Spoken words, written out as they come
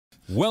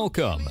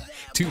Welcome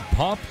to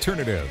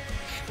Popternative,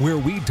 where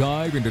we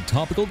dive into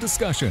topical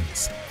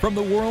discussions from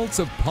the worlds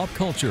of pop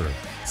culture,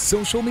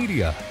 social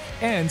media,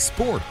 and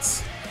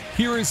sports.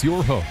 Here is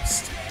your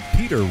host,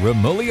 Peter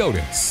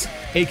Remoliotis,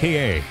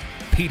 aka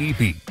PD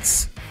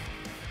Beats.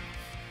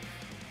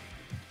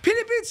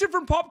 PD Beats here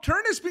from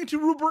Popternative, speaking to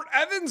Rupert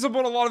Evans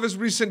about a lot of his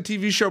recent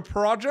TV show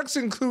projects,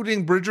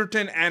 including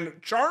Bridgerton and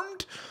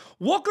Charmed.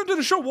 Welcome to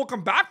the show.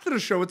 Welcome back to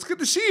the show. It's good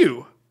to see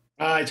you.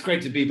 It's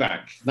great to be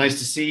back. Nice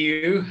to see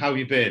you. How have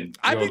you been?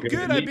 I've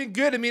been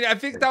good. I mean, I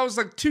think that was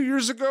like 2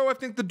 years ago. I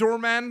think The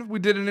Doorman, we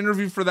did an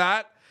interview for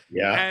that.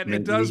 Yeah. And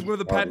it does with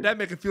the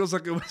pandemic. It feels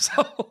like it was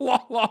a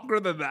lot longer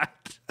than that.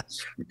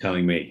 You're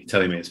telling me.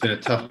 It's been a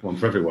tough one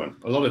for everyone.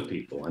 A lot of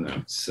people, I know.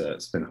 It's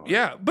been hard.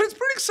 Yeah, but it's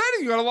pretty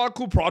exciting. You got a lot of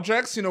cool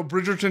projects. You know,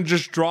 Bridgerton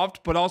just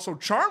dropped, but also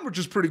Charmed, which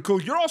is pretty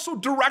cool. You're also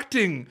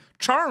directing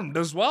Charmed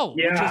as well,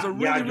 which is a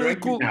really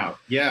cool. Now.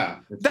 Yeah,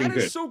 that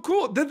is so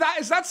cool.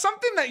 Is that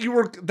something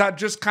that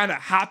just kind of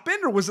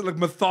happened, or was it like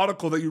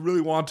methodical that you really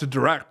want to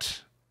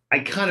direct? I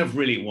kind of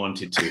really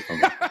wanted to.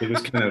 It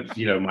was kind of,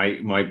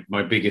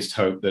 my biggest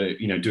hope that,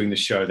 doing the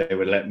show, they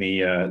would let me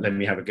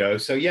have a go.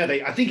 So yeah,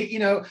 I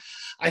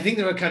think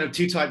there are kind of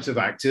two types of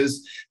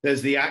actors.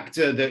 There's the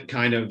actor that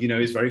kind of,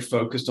 is very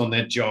focused on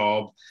their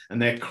job and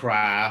their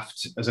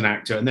craft as an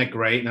actor, and they're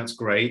great, and that's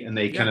great. And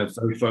they kind of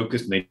very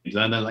focused, and they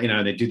learn,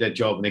 and they do their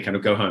job, and they kind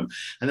of go home.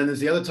 And then there's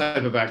the other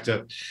type of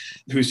actor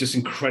who's just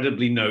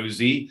incredibly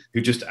nosy,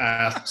 who just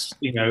asks,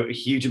 a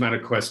huge amount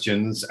of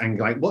questions, and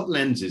like, what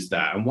lens is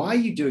that? And why are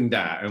you doing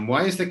that? And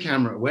why is the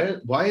camera?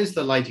 Why is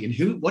the lighting?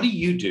 And what do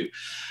you do?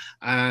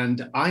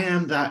 And I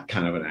am that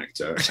kind of an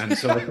actor. And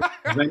so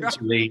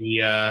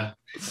eventually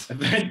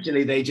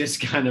they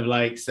just kind of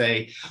like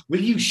say,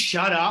 will you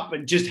shut up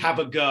and just have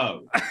a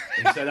go?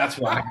 And so that's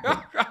why.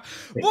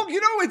 Well,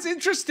 it's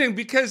interesting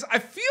because I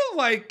feel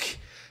like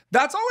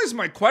that's always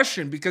my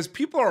question, because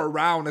people are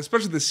around,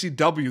 especially the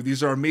CW.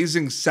 These are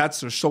amazing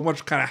sets. There's so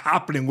much kind of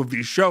happening with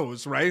these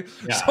shows, right?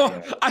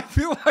 Yeah. I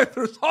feel like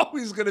there's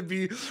always going to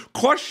be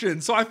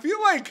questions. So I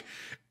feel like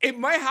it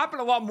might happen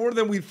a lot more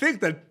than we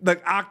think, that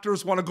like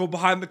actors want to go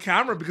behind the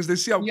camera because they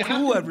see how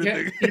cool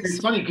everything is. It's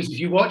funny because if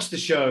you watch the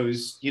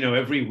shows,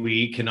 every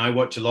week, and I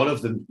watch a lot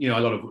of them, a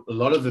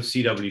lot of the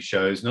CW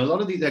shows, and a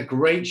lot of these, they're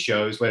great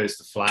shows, whether it's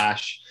The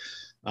Flash,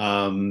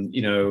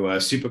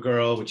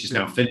 Supergirl, which is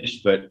now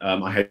finished, but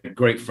I had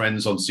great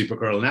friends on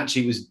Supergirl, and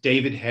actually it was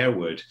David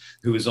Harewood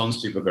who was on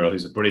Supergirl,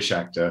 who's a British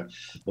actor,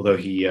 although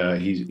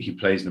he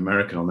plays an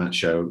American on that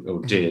show,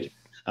 or did.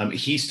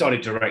 He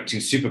started directing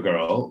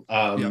Supergirl.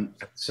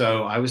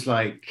 So I was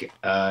like,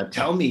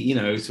 tell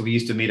me, so we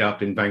used to meet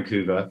up in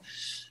Vancouver,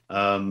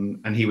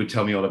 and he would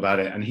tell me all about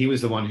it. And he was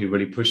the one who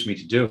really pushed me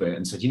to do it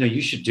and said,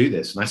 you should do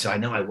this. And I said, I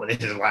know,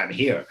 this is why I'm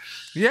here.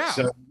 Yeah.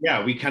 So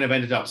yeah, we kind of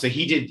ended up. So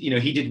he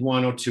did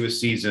one or two a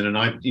season, and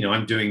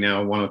I'm doing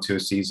now one or two a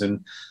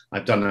season.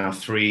 I've done now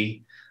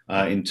 3.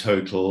 In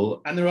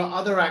total. And there are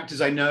other actors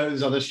I know.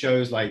 There's other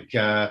shows like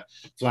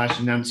Flash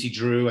and Nancy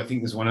Drew. I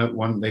think there's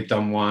one they've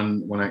done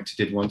one actor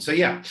did one. So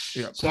yeah.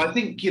 So I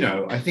think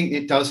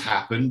it does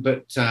happen,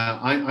 but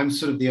I'm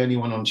sort of the only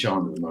one on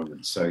Charm at the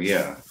moment. So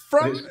yeah.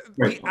 From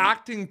the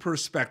acting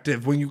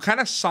perspective, when you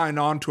kind of sign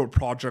on to a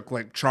project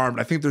like Charmed,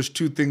 I think there's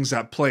two things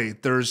at play.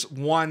 There's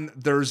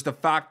the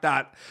fact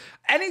that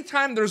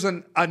anytime there's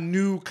a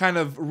new kind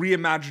of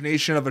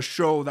reimagination of a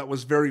show that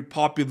was very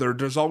popular,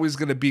 there's always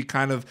going to be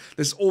kind of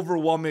this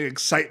overwhelming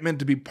excitement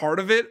to be part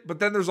of it. But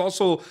then there's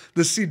also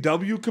the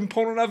CW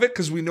component of it,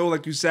 because we know,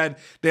 like you said,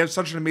 they have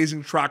such an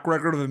amazing track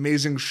record of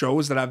amazing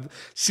shows that have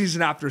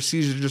season after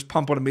season just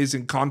pump out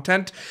amazing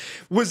content.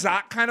 Was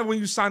that kind of, when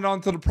you signed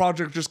on to the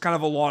project, just kind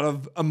of a lot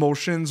of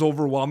emotions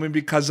overwhelming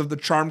because of the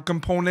Charm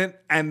component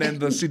and then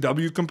the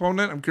CW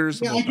component? I'm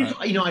curious about that.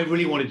 I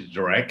really wanted to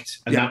direct,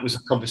 and that was a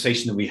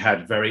conversation that we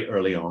had very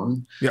early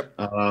on.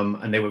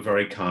 And they were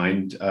very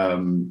kind.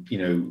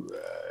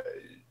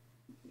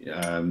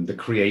 The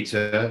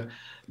creator,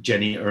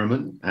 Jenny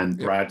Ehrman, and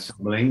Brad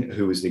Summerling,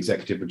 who was the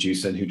executive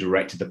producer and who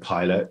directed the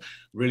pilot,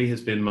 really has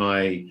been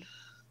my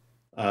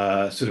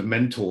sort of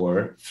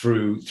mentor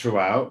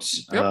throughout.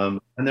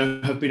 And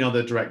there have been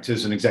other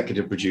directors and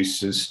executive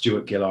producers,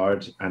 Stuart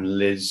Gillard and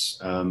Liz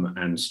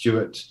and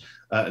Stuart.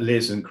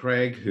 Liz and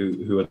Craig,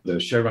 who are the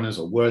showrunners,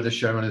 or were the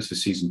showrunners for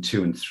season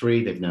 2 and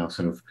 3. They've now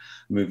sort of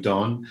moved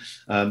on.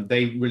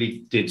 They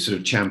really did sort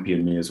of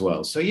champion me as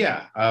well. So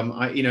yeah,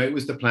 it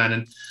was the plan.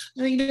 And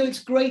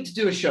it's great to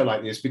do a show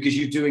like this because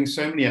you're doing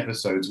so many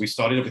episodes. We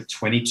started off with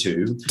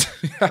 22.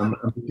 And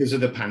because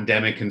of the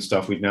pandemic and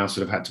stuff, we've now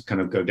sort of had to kind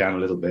of go down a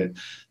little bit.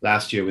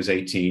 Last year was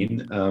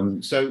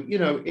 18. So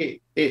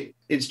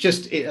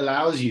it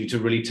allows you to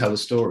really tell the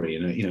story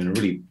in a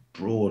really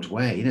broad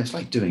way. It's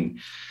like doing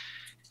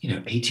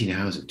 18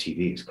 hours of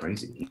TV is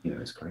crazy.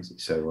 It's crazy.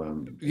 So,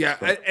 and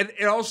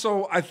it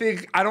also, I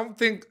don't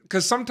think,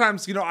 because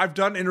sometimes, I've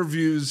done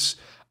interviews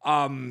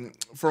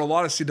for a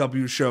lot of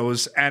CW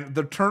shows, and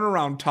the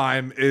turnaround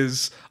time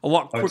is a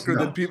lot quicker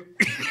than people.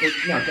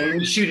 No, when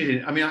you shoot it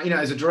in, I mean, you know,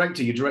 as a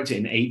director, you direct it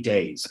in 8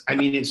 days. I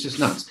mean, it's just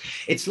nuts.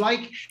 It's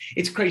like,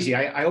 it's crazy.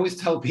 I always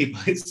tell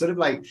people, it's sort of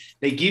like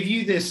they give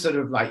you this sort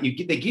of like,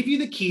 they give you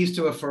the keys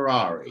to a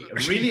Ferrari, a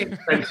really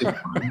expensive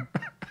one,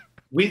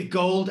 with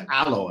gold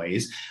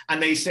alloys,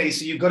 and they say,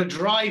 so you've got to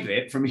drive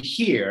it from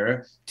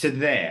here to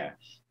there,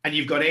 and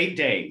you've got 8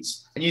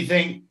 days. And you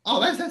think, oh,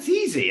 that's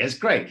easy, that's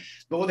great.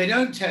 But what they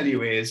don't tell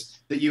you is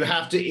that you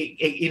have to,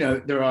 you know,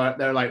 there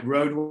are like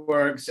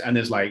roadworks, and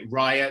there's like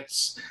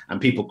riots and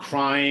people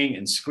crying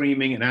and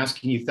screaming and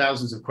asking you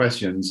thousands of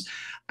questions.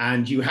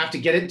 And you have to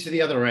get it to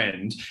the other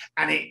end,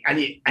 and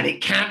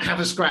it can't have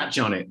a scratch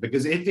on it,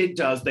 because if it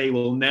does, they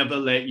will never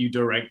let you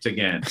direct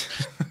again.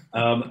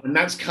 And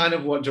that's kind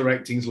of what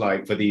directing's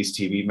like for these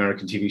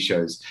American TV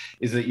shows,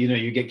 is that, you know,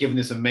 you get given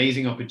this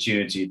amazing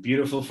opportunity, a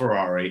beautiful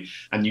Ferrari,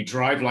 and you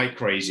drive like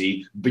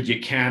crazy, but you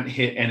can't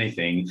hit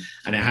anything,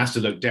 and it has to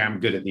look damn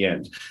good at the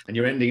end. And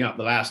you're ending up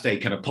the last day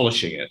kind of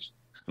polishing it,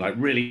 like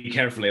really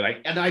carefully,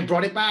 like, and I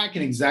brought it back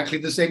in exactly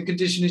the same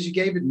condition as you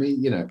gave it me,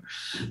 you know.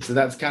 So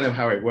that's kind of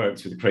how it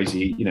works with the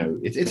crazy, you know,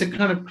 it's a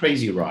kind of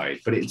crazy ride,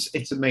 but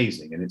it's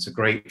amazing, and it's a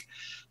great,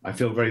 I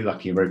feel very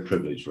lucky and very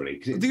privileged, really.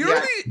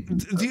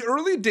 The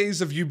early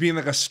days of you being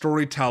like a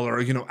storyteller,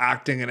 you know,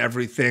 acting and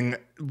everything,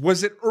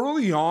 was it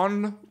early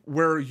on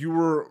where you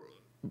were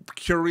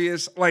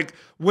curious? Like,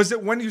 was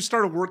it when you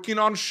started working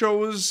on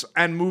shows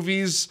and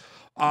movies?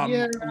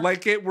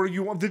 Like it,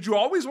 did you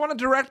always want to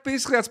direct?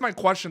 Basically, that's my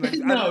question. Like,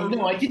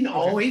 no, I didn't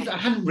always. I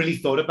hadn't really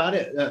thought about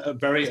it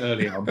very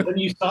early on. But then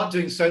you start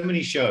doing so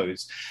many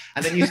shows,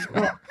 and then you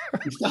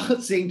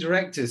start seeing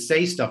directors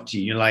say stuff to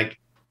you. You're like,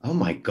 oh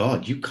my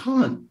God, you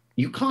can't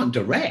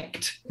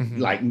direct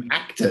like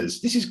actors.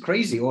 This is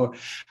crazy.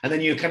 And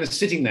then you're kind of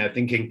sitting there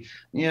thinking,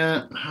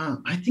 yeah,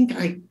 I think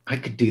I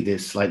could do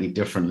this slightly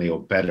differently or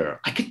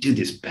better. I could do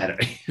this better.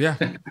 Yeah.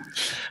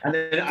 And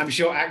then I'm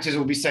sure actors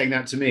will be saying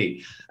that to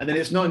me. And then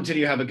it's not until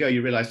you have a go,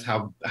 you realize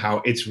how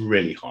it's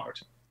really hard.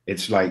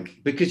 It's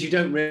like, because you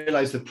don't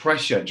realize the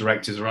pressure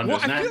directors are under.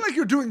 Well, I feel like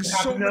you're doing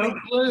so many.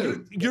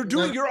 Clue.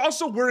 You're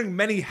also wearing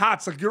many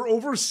hats. Like, you're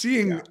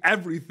overseeing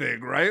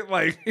everything, right?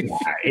 Like,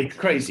 it's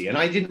crazy. And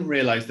I didn't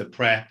realize the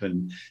prep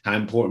and how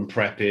important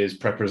prep is,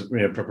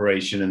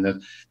 preparation,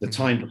 and the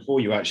time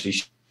before you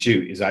actually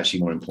shoot is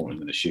actually more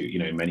important than the shoot, you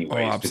know, in many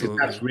ways, because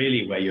that's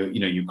really where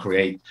you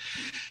create,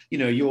 you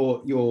know,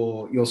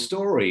 your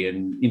story,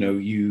 and, you know,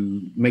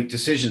 you make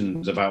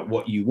decisions about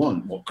what you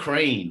want, what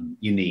crane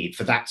you need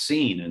for that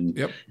scene,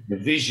 and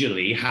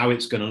visually how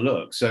it's going to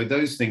look. So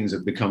those things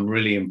have become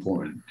really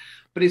important.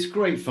 But it's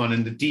great fun,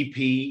 and the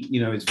DP,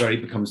 you know,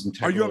 becomes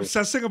integral. Are you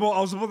obsessing about?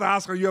 I was about to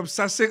ask. Are you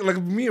obsessing, like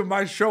me and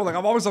my show? Like,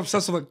 I'm always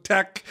obsessed with like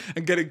tech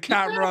and getting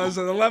cameras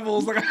and the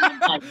levels. Like,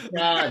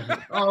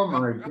 oh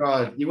my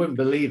God, you wouldn't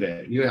believe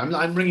it.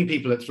 I'm ringing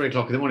people at 3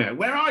 o'clock in the morning. Like,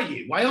 where are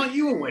you? Why aren't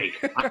you awake?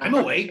 I'm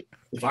awake.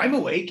 If I'm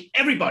awake,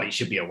 everybody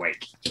should be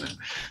awake.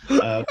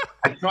 I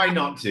try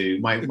not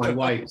to. My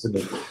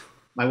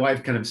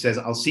wife kind of says,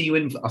 "I'll see you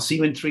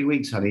in 3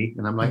 weeks, honey,"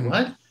 and I'm like,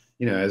 "What?"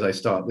 You know, as I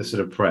start this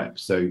sort of prep.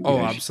 So,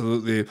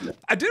 absolutely.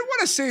 I did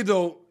want to say,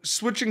 though,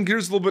 switching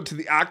gears a little bit to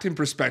the acting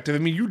perspective. I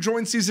mean, you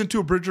joined season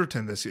 2 of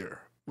Bridgerton this year,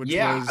 which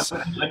was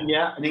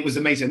and it was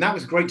amazing. And that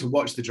was great to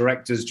watch the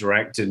directors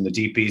direct and the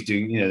DPs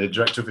doing, you know, the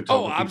director of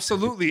photography. Oh,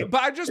 absolutely.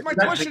 But my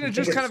question is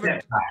just kind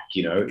of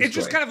it's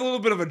just kind of a little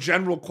bit of a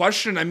general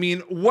question. I mean,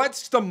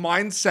 what's the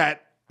mindset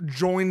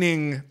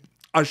joining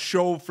a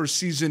show for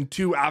season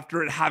 2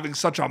 after it having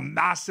such a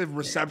massive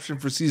reception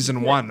for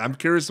season 1? I'm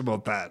curious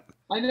about that.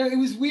 I know, it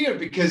was weird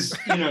because,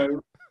 you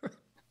know,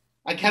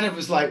 I kind of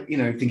was like, you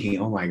know, thinking,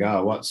 oh my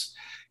God, what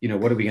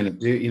are we going to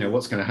do? You know,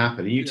 what's going to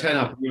happen? And you turn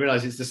up and you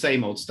realize it's the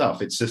same old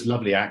stuff. It's just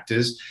lovely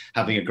actors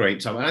having a great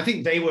time. And I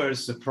think they were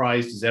as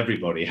surprised as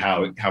everybody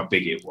how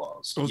big it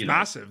was. It was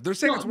massive. They're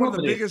saying it's one of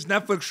the biggest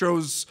Netflix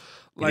shows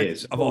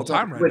of all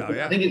time right now.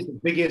 Yeah. I think it's the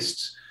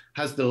biggest,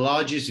 has the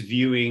largest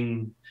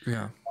viewing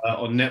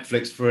on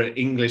Netflix for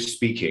English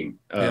speaking.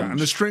 And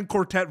the string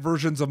quartet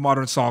versions of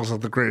modern songs are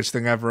the greatest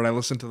thing ever, and I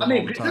listen to them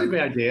all the time. It's a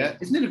great idea.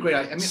 Isn't it a great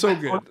idea? I mean, so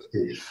good.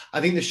 Honestly,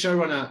 I think the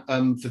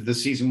showrunner for the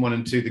season 1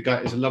 and 2, the guy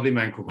is a lovely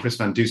man called Chris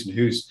Van Dusen,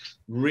 who's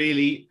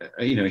really,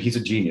 you know, he's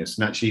a genius,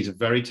 and actually he's a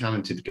very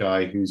talented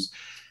guy who's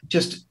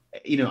just,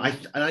 you know,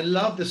 I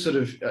love the sort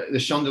of the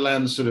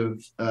Shondaland sort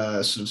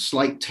of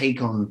slight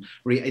take on,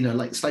 you know,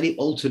 like slightly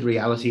altered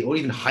reality or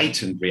even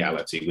heightened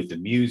reality with the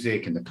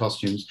music and the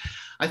costumes.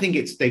 I think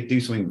they do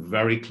something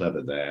very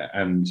clever there.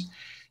 And,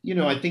 you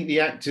know, I think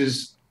the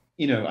actors,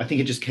 you know, I think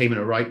it just came in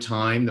a right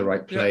time, the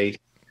right place.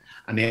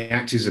 And the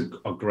actors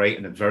are great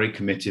and are very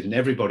committed, and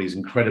everybody's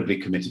incredibly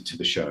committed to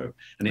the show.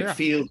 And it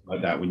feels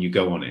like that when you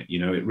go on it. You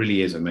know, it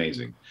really is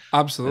amazing.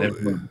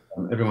 Absolutely.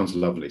 Everyone's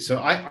lovely. So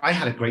I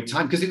had a great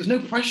time because there was no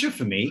pressure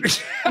for me.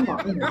 I'm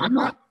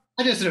not.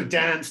 I just sort of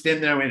danced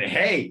in there and went,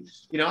 hey,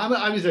 you know,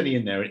 I was only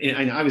in there.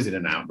 I was in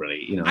and out,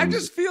 really. You know, I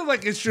just feel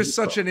like it's just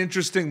such an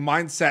interesting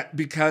mindset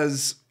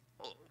because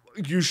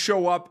you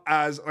show up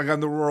as like,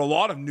 and there were a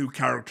lot of new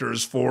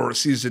characters for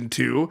season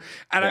 2,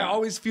 and I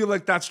always feel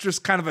like that's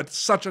just kind of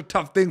such a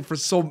tough thing for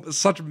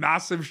such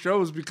massive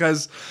shows,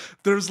 because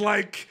there's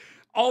like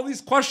all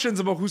these questions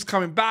about who's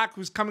coming back,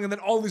 who's coming, and then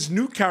all these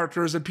new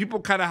characters, and people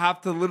kind of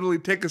have to literally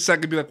take a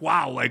second and be like,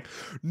 wow, like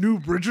new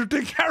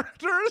Bridgerton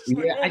characters?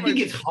 Like, yeah, I think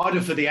it's harder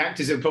for the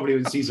actors than probably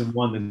in season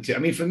 1 than 2. I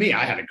mean, for me,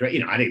 I had a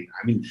great, I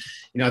think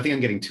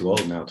I'm getting too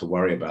old now to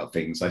worry about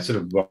things. I sort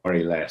of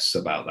worry less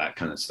about that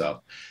kind of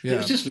stuff. Yeah. It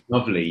was just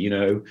lovely,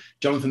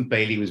 Jonathan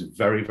Bailey was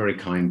very, very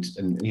kind,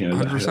 and, I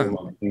had a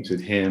lot of things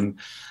with him.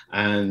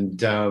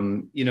 And,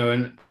 it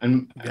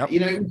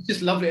was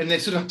just lovely. And they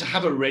sort of to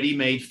have a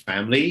ready-made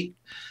family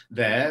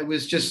there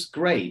was just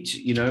great,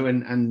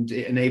 and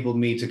it enabled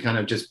me to kind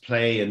of just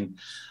play and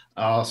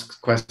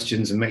ask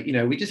questions and make,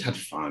 we just had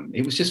fun.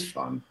 It was just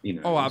fun,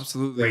 Oh,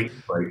 absolutely.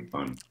 Great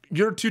fun.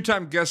 You're a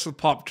 2-time guest with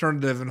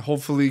Popternative, and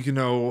hopefully,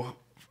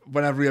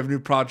 whenever we have a new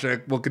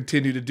project, we'll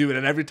continue to do it.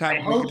 And every time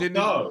I hope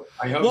so.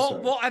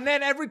 Well, and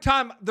then every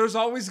time there's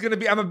always going to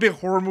be, I'm a big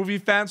horror movie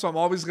fan, so I'm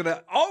always going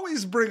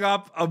to bring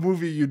up a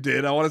movie you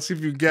did. I want to see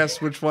if you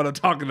guess which one I'm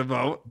talking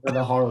about.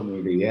 The horror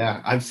movie,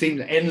 yeah. I've seen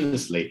it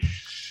endlessly.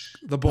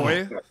 The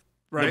Boy,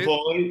 right? The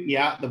Boy,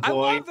 yeah, The Boy.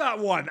 I love that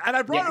one, and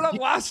I brought it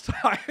up last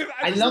time.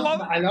 I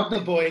love The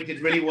Boy. It did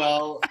really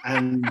well,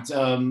 and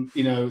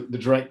the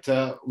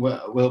director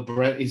Will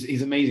Brett,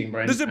 he's amazing.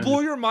 Brent. Does it blow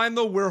your mind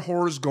though where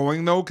horror's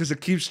going though? Because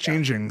it keeps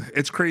changing.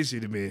 It's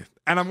crazy to me,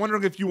 and I'm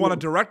wondering if you want to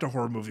direct a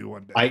horror movie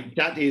one day.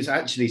 That is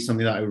actually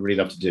something that I would really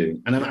love to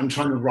do, and I'm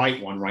trying to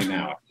write one right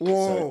now.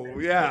 Whoa,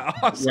 yeah,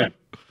 awesome. Yeah.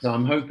 So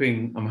I'm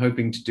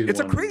hoping to do. It's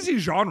a crazy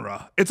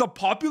genre. It's a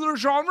popular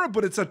genre,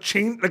 but it's a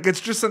chain. Like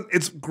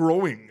it's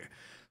growing.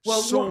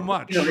 So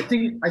much. I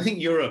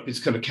think Europe is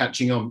kind of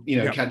catching on.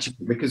 Catching,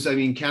 because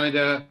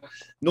Canada,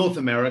 North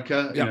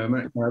America,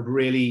 America have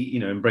really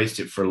embraced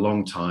it for a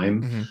long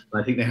time. Mm-hmm. And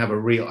I think they have a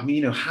real.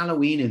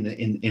 Halloween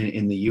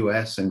in the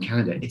US and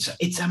Canada,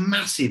 it's a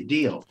massive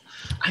deal.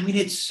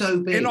 It's so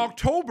big. In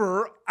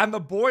October, and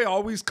The Boy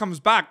always comes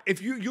back.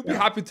 If you'll be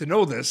happy to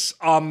know this.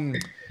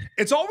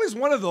 It's always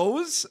one of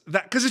those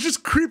that, because it's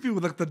just creepy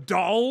with like the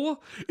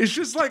doll. It's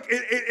just like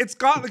it's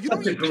got like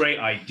That's a great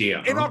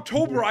idea. In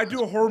October, I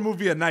do a horror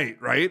movie a night,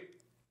 right?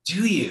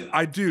 Do you?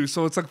 I do.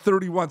 So it's like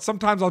 31.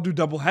 Sometimes I'll do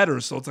double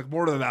headers, so it's like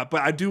more than that.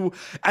 But I do,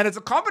 and it's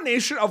a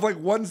combination of like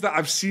ones that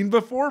I've seen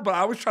before, but I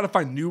always try to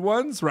find new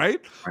ones,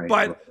 right?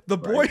 But The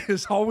Boy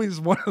is always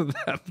one of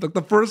them, like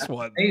the first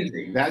one.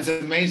 Amazing. That's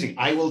amazing.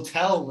 I will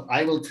tell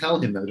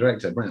him, the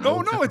director. Brent,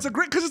 no, it's a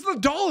great, because the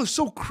doll is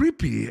so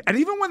creepy. And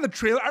even when I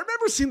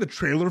remember seeing the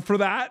trailer for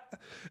that,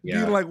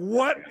 being like,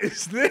 what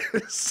is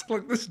this?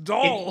 Like this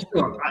doll.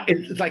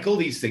 It's like all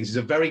these things.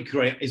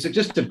 It's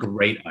just a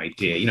great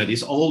idea.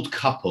 This old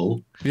couple.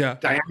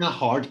 Diana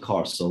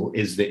Hardcastle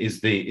is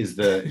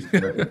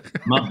the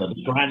mother,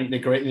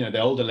 the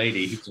older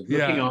lady who's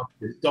looking after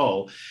this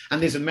doll,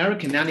 and this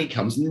American nanny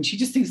comes, and then she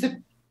just thinks that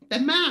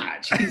they're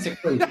mad. She thinks they're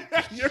crazy.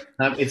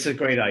 It's a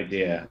great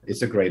idea.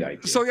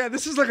 So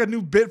this is like a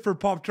new bit for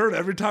Popternative.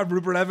 Every time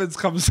Rupert Evans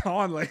comes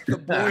on, like The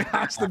Boy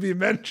has to be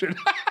mentioned.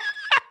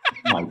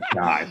 Oh my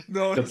God,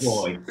 The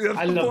Boy.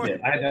 I loved it.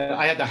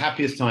 I had the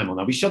happiest time on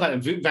that. We shot that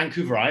in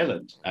Vancouver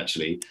Island,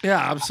 actually. Yeah,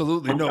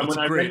 absolutely. No, it's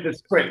when great. I read the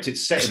script,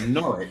 it's set in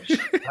Norwich.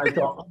 I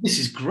thought, this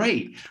is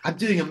great. I'm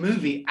doing a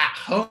movie at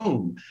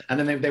home. And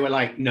then they were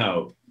like,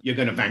 no, you're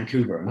going to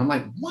Vancouver. And I'm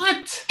like,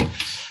 what?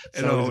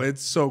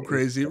 It's so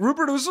crazy.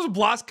 Rupert, it was just a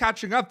blast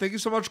catching up. Thank you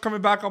so much for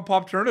coming back on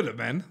Popternative,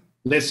 man.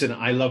 Listen,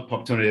 I love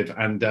Popternative,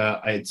 and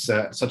it's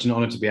such an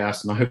honor to be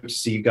asked, and I hope to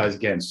see you guys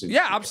again soon.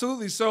 Yeah,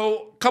 absolutely.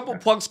 So, a couple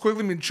plugs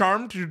quickly.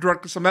 Charmed, you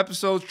directed some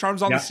episodes.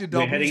 Charmed's on the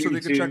CW, so they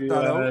can check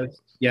that out.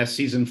 Yeah,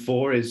 season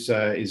 4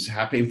 is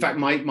happy. In fact,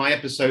 my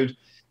episode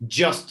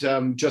just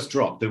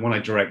dropped, the one I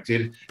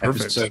directed,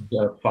 episode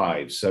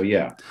 5. So,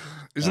 yeah.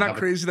 Isn't that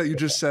crazy that you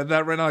just said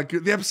that right now? Like,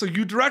 the episode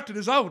you directed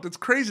is out. It's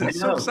crazy.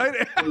 It's so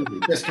exciting.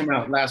 It just came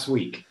out last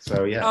week.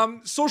 So, yeah.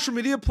 Social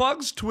media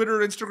plugs, Twitter,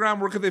 Instagram,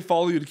 where can they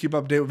follow you to keep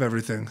up to date with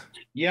everything?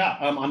 Yeah,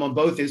 I'm on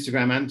both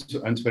Instagram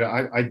and Twitter.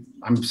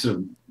 I'm sort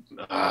of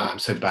I'm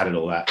so bad at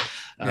all that.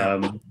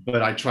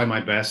 But I try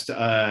my best.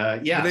 So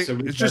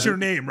it's just your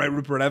name, right?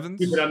 Rupert Evans?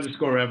 Rupert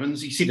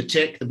 _Evans. You see the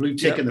tick, the blue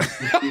tick, and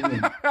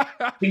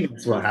I think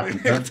that's what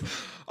happened. Huh?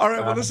 All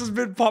right, well, this has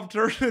been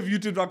Popternative,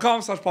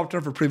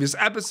 youtube.com/Popternative for previous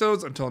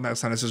episodes. Until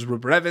next time, this is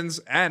Rupert Evans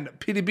and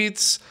PD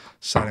Beats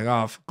signing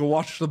off. Go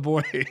watch The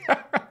Boy.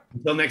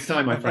 Until next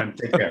time, my friend.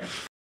 Take care.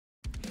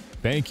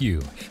 Thank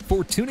you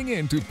for tuning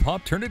in to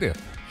Popternative.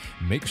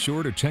 Make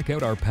sure to check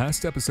out our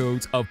past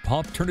episodes of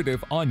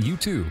Popternative on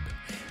YouTube.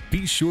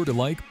 Be sure to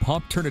like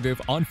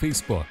Popternative on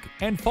Facebook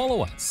and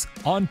follow us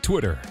on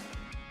Twitter.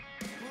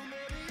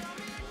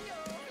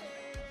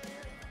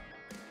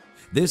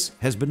 This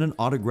has been an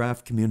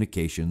Autograph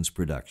Communications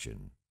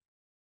production.